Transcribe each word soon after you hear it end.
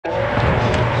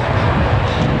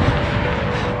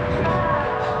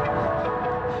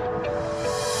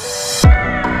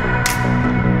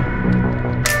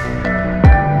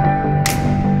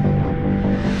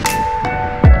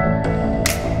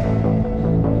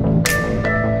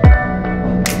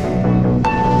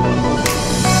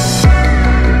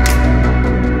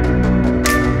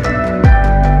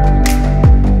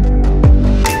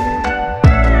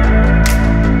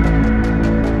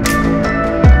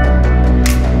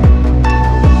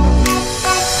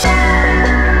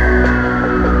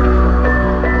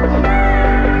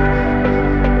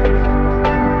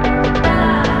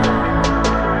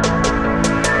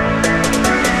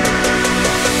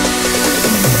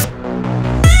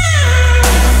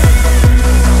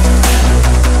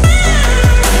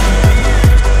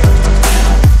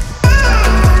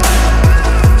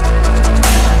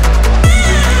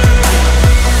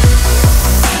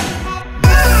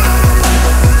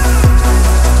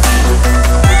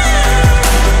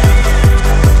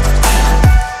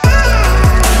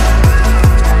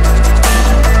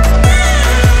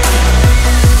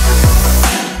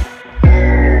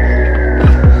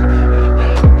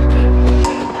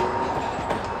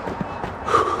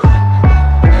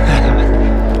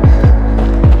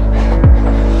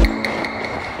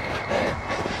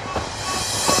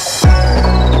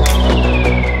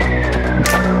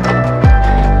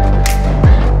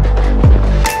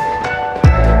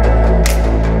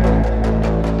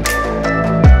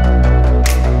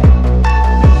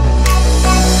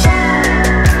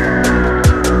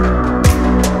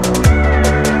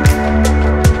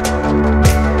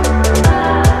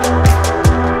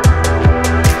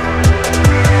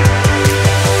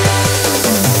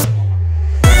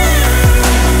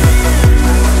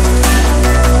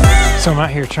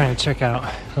out here trying to check out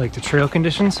like the trail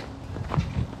conditions.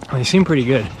 They seem pretty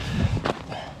good.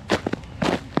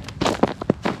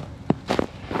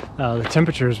 The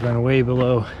temperature has been way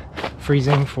below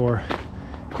freezing for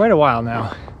quite a while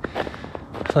now,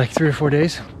 like 3 or 4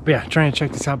 days. But yeah, trying to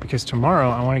check this out because tomorrow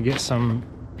I want to get some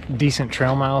decent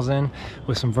trail miles in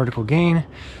with some vertical gain.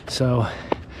 So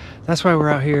that's why we're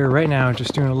out here right now,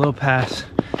 just doing a little pass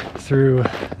through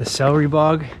the celery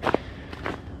bog,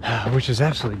 which is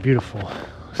absolutely beautiful.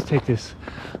 Let's take this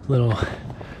little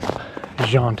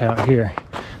jaunt out here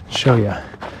and show you.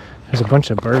 There's a bunch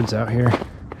of birds out here.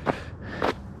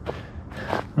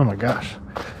 Oh my gosh,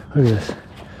 look at this.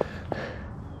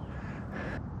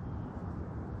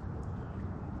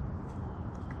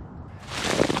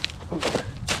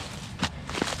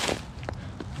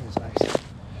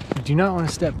 Do not want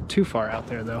to step too far out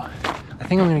there though. I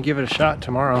think I'm going to give it a shot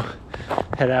tomorrow.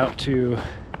 Head out to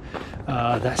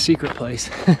that secret place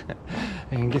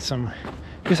and get some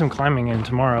climbing in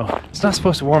tomorrow. It's not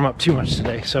supposed to warm up too much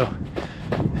today, so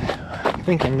I'm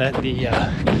thinking that the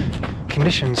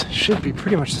conditions should be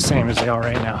pretty much the same as they are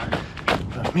right now.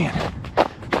 But man,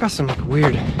 I've got some like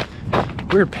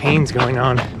weird pains going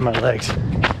on in my legs.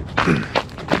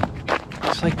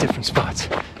 It's like different spots.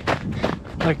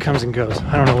 Like comes and goes.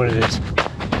 I don't know what it is.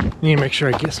 Need to make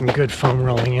sure I get some good foam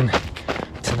rolling in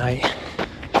tonight.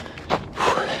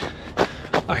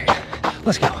 Alright,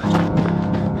 let's go.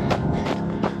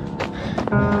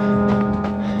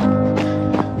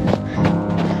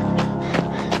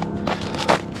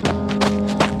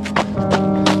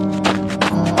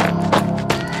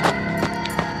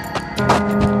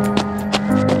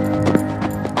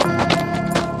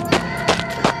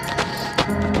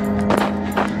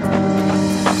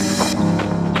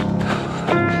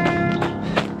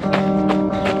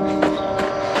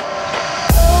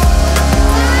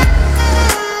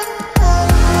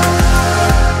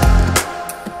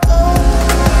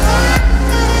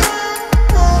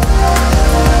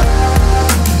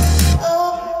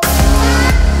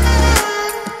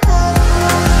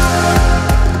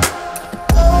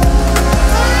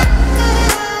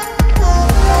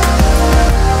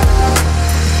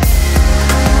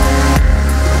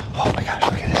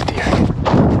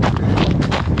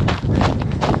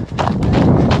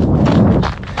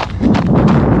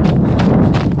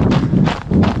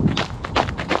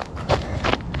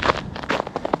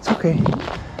 Okay,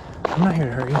 I'm not here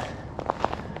to hurt you.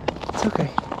 It's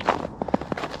okay.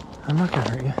 I'm not gonna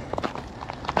hurt you.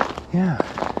 Yeah.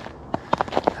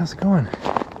 How's it going?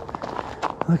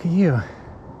 Look at you.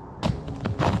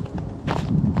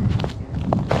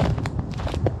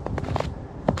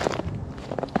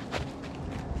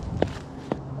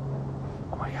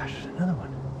 Oh my gosh, there's another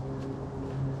one.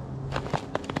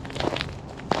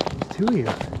 There's 2 of you.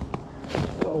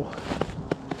 Whoa.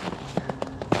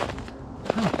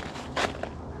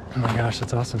 Oh my gosh,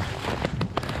 that's awesome.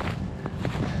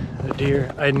 The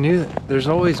deer, I knew that there's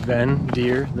always been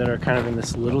deer that are kind of in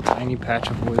this little tiny patch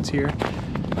of woods here.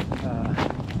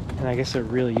 And I guess they're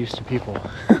really used to people.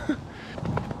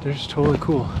 They're just totally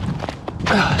cool.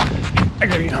 I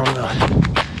gotta get home though.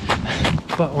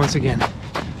 But once again,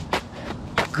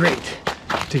 great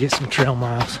to get some trail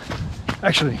miles.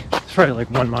 Actually, it's probably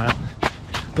like 1 mile,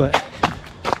 but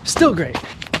still great.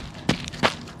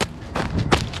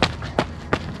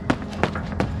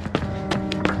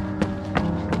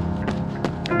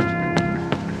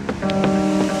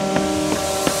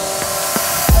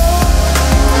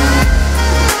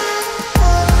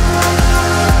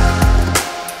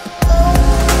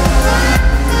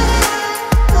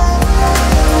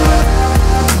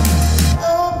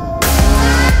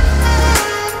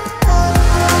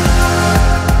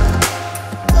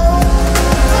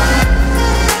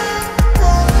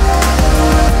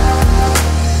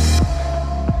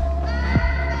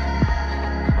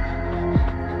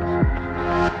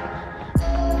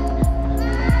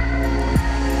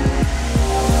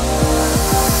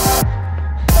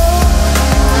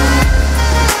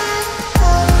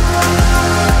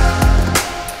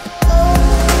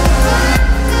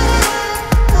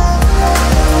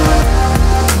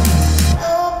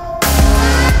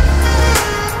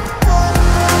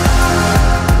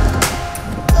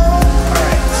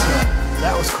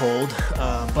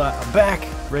 But I'm back,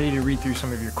 ready to read through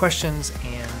some of your questions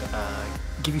and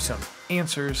give you some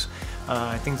answers.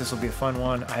 I think this will be a fun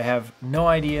one. I have no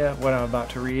idea what I'm about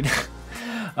to read.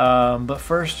 But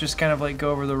first, just kind of like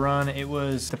go over the run. It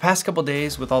was the past couple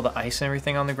days with all the ice and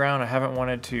everything on the ground. I haven't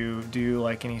wanted to do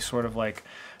like any sort of like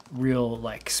real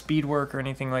like speed work or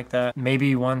anything like that.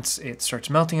 Maybe once it starts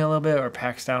melting a little bit or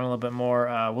packs down a little bit more,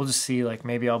 we'll just see, like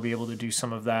maybe I'll be able to do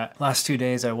some of that. Last 2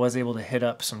 days I was able to hit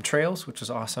up some trails, which was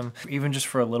awesome, even just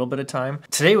for a little bit of time.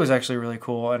 Today was actually really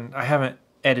cool, and I haven't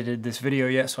edited this video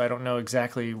yet, so I don't know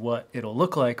exactly what it'll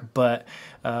look like, but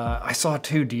I saw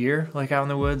 2 deer like out in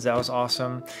the woods. That was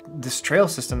awesome. This trail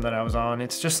system that I was on,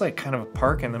 it's just like kind of a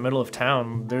park in the middle of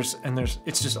town.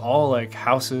 It's just all like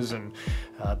houses and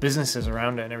businesses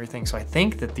around it and everything. So I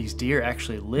think that these deer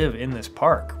actually live in this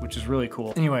park, which is really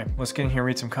cool. Anyway, let's get in here and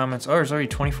read some comments. Oh, there's already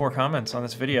 24 comments on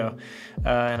this video,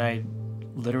 and I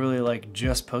literally like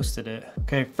just posted it.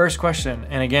 Okay, first question,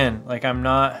 and again, like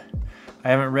I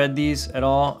haven't read these at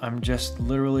all. I'm just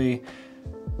literally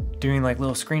doing like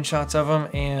little screenshots of them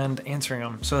and answering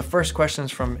them. So the first question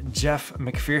is from Jeff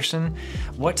McPherson.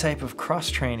 What type of cross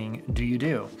training do you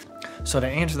do? So to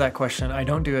answer that question, I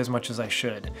don't do as much as I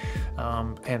should.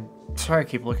 And sorry I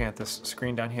keep looking at this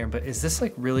screen down here, but is this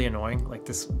like really annoying? Like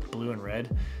this blue and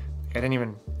red? I didn't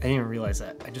even realize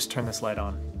that. I just turned this light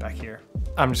on back here.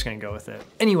 I'm just gonna go with it.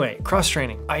 Anyway, cross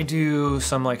training. I do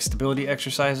some like stability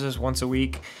exercises once a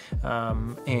week,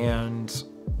 and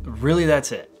really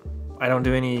that's it. I don't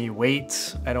do any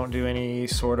weights. I don't do any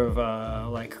sort of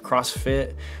like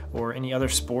CrossFit or any other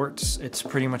sports. It's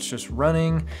pretty much just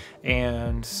running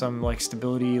and some like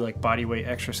stability, like body weight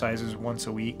exercises once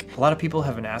a week. A lot of people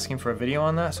have been asking for a video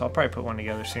on that, so I'll probably put one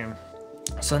together soon.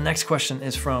 So the next question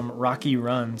is from Rocky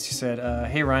Runs. He said,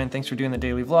 hey Ryan, thanks for doing the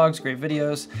daily vlogs, great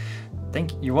videos.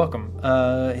 You're welcome.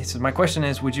 He says, my question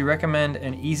is, would you recommend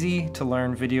an easy to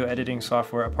learn video editing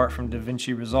software apart from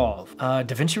DaVinci Resolve?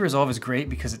 DaVinci Resolve is great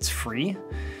because it's free.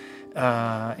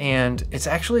 And it's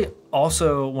actually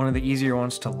also one of the easier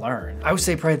ones to learn. I would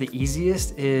say probably the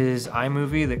easiest is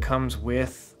iMovie that comes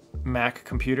with Mac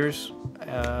computers.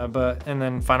 And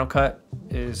then Final Cut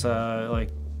is like,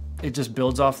 it just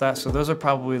builds off that. So those are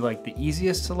probably like the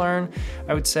easiest to learn,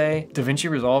 I would say. DaVinci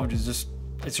Resolve is just,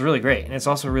 it's really great. And it's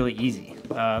also really easy.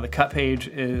 The cut page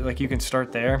is like, you can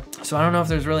start there. So I don't know if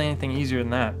there's really anything easier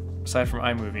than that aside from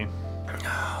iMovie.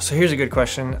 So here's a good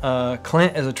question.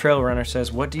 Clint, as a trail runner,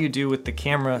 says, what do you do with the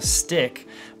camera stick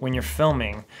when you're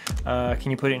filming?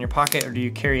 Can you put it in your pocket or do you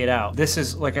carry it out? This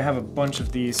is like, I have a bunch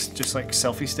of these just like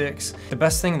selfie sticks. The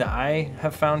best thing that I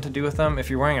have found to do with them, if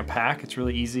you're wearing a pack, it's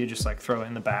really easy to just like throw it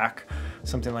in the back,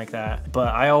 something like that. But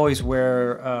I always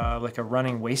wear like a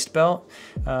running waist belt,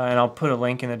 and I'll put a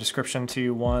link in the description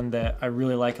to one that I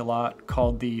really like a lot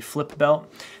called the Flip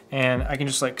Belt. And I can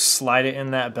just like slide it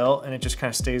in that belt and it just kind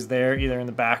of stays there either in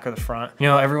the back or the front. You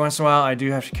know, every once in a while I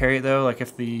do have to carry it though, like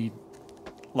if the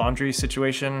laundry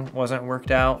situation wasn't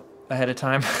worked out ahead of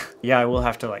time. Yeah, I will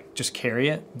have to like just carry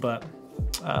it, but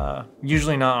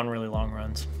usually not on really long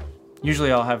runs.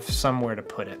 Usually I'll have somewhere to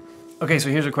put it. Okay, so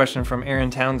here's a question from Aaron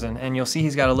Townsend, and you'll see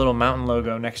he's got a little mountain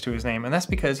logo next to his name, and that's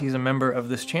because he's a member of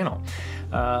this channel.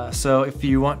 So if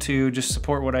you want to just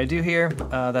support what I do here,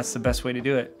 that's the best way to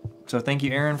do it. So thank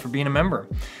you, Aaron, for being a member.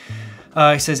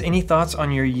 He says, any thoughts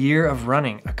on your year of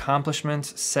running?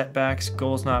 Accomplishments, setbacks,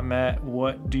 goals not met?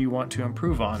 What do you want to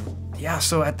improve on? Yeah,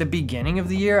 so at the beginning of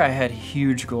the year, I had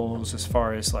huge goals as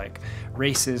far as like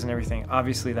races and everything.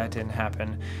 Obviously that didn't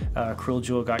happen. Cruel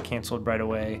Jewel got canceled right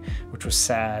away, which was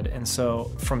sad. And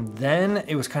so from then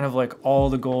it was kind of like all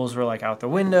the goals were like out the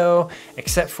window,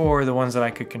 except for the ones that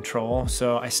I could control.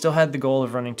 So I still had the goal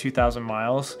of running 2,000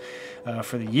 miles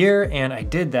for the year, and I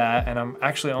did that, and I'm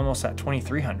actually almost at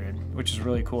 2,300, which is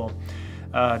really cool.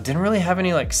 Didn't really have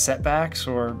any like setbacks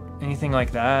or anything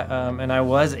like that, and I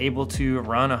was able to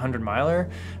run a 100-miler,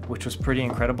 which was pretty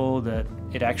incredible that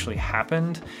it actually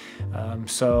happened.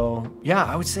 So yeah,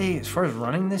 I would say as far as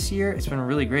running this year, it's been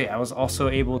really great. I was also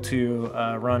able to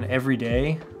run every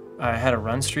day. I had a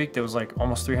run streak that was like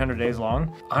almost 300 days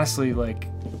long. Honestly, like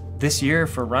this year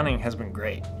for running has been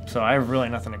great. So I have really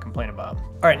nothing to complain about.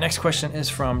 All right, next question is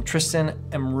from Tristan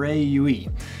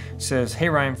Emreyui. Says, hey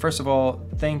Ryan, first of all,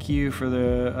 thank you for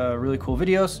the really cool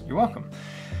videos. You're welcome.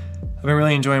 I've been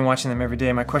really enjoying watching them every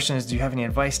day. My question is, do you have any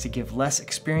advice to give less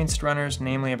experienced runners,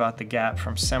 namely about the gap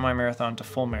from semi-marathon to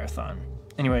full marathon?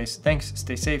 Anyways, thanks,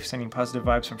 stay safe, sending positive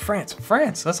vibes from France.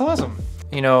 France, that's awesome.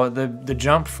 You know, the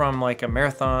jump from like a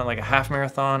marathon, like a half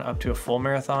marathon up to a full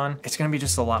marathon, it's gonna be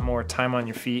just a lot more time on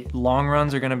your feet. Long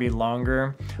runs are gonna be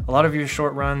longer. A lot of your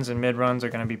short runs and mid runs are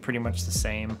gonna be pretty much the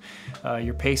same.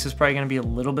 Your pace is probably gonna be a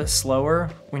little bit slower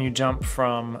when you jump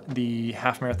from the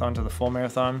half marathon to the full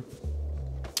marathon.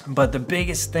 But the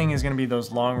biggest thing is going to be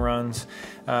those long runs.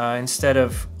 Instead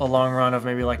of a long run of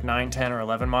maybe like 9, 10, or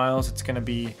 11 miles, it's going to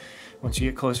be, once you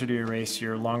get closer to your race,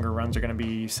 your longer runs are going to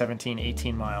be 17,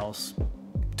 18 miles,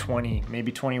 20,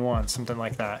 maybe 21, something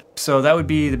like that. So that would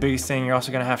be the biggest thing. You're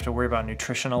also gonna have to worry about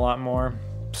nutrition a lot more.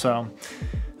 So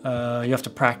you have to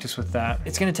practice with that.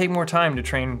 It's gonna take more time to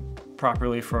train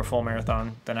properly for a full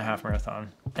marathon than a half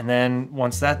marathon. And then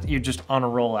once that, you're just on a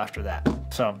roll after that.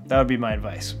 So that would be my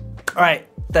advice. All right,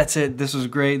 that's it. This was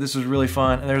great. This was really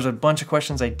fun. And there's a bunch of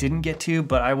questions I didn't get to,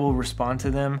 but I will respond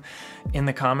to them in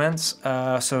the comments.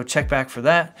 So check back for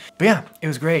that. But yeah, it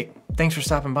was great. Thanks for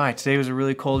stopping by. Today was a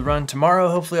really cold run. Tomorrow,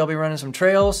 hopefully I'll be running some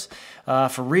trails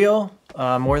for real,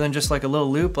 more than just like a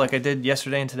little loop like I did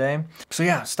yesterday and today. So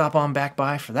yeah, stop on back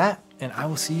by for that, and I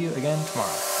will see you again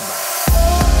tomorrow. Bye.